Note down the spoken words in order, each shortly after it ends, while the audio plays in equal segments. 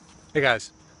Hey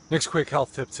guys, Nick's quick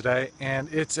health tip today,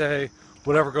 and it's a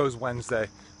whatever goes Wednesday,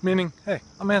 meaning, hey,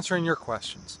 I'm answering your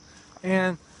questions.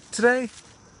 And today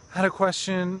I had a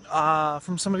question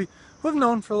from somebody who I've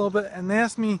known for a little bit, and they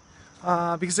asked me,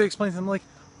 because they explained to them, like,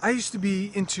 I used to be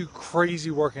into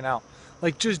crazy working out,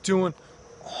 like just doing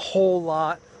a whole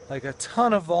lot, like a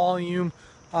ton of volume.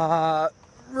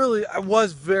 Really, I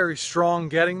was very strong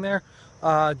getting there,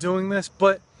 doing this,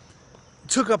 but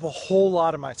took up a whole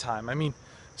lot of my time. I mean,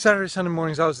 Saturday, Sunday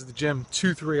mornings, I was at the gym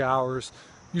 2, 3 hours,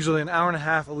 usually an hour and a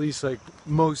half at least, like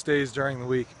most days during the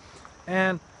week.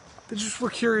 And they just were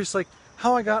curious, like,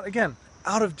 how I got, again,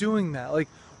 out of doing that. Like,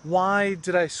 why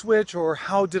did I switch, or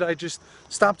how did I just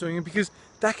stop doing it? Because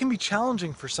that can be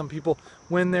challenging for some people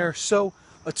when they're so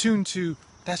attuned to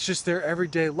that's just their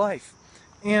everyday life.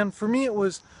 And for me, it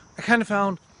was, I kind of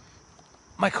found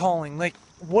my calling. Like,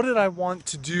 what did I want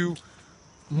to do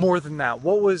more than that?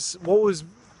 What was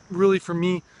really for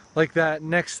me like that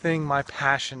next thing, my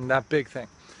passion, that big thing?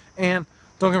 And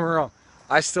don't get me wrong,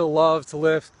 I still love to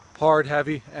lift hard,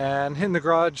 heavy, and hit in the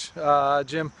garage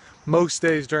gym most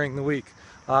days during the week.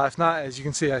 If not, as you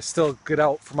can see, I still get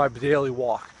out for my daily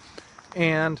walk.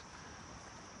 And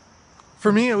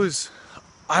for me, it was,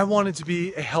 I wanted to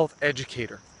be a health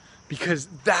educator because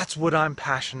that's what I'm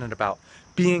passionate about.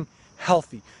 Being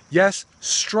healthy. Yes,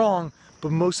 strong,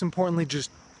 but most importantly, just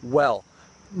well.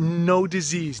 No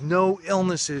disease, no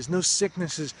illnesses, no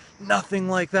sicknesses, nothing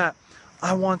like that.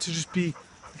 I want to just be,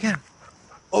 again,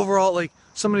 overall, like,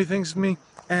 somebody thinks of me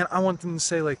and I want them to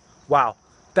say, like, wow,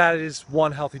 that is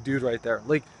one healthy dude right there.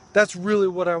 Like, that's really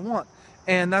what I want.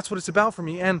 And that's what it's about for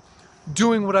me. And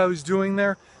doing what I was doing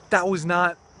there, that was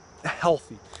not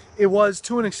healthy. It was,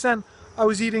 to an extent, I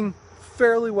was eating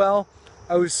fairly well,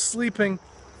 I was sleeping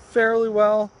fairly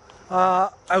well,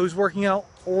 I was working out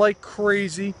like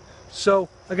crazy. So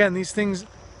again, these things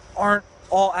aren't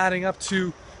all adding up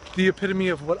to the epitome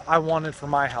of what I wanted for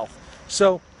my health.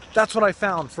 So that's what I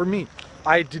found for me.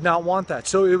 I did not want that.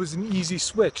 So it was an easy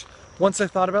switch. Once I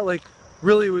thought about, like,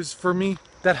 really it was for me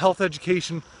that health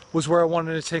education was where I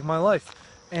wanted to take my life.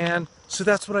 And so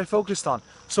that's what I focused on.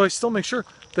 So I still make sure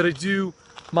that I do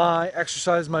my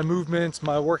exercise, my movements,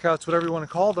 my workouts, whatever you want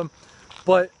to call them,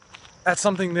 but that's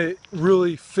something that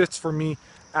really fits for me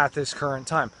at this current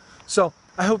time. So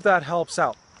I hope that helps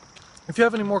out. If you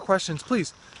have any more questions,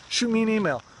 please shoot me an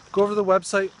email. Go over to the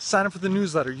website, sign up for the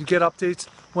newsletter. You get updates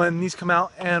when these come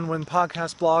out and when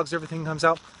podcasts, blogs, everything comes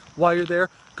out. While you're there,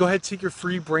 go ahead, take your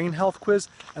free brain health quiz,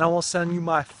 and I will send you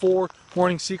my 4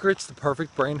 morning secrets to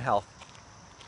perfect brain health.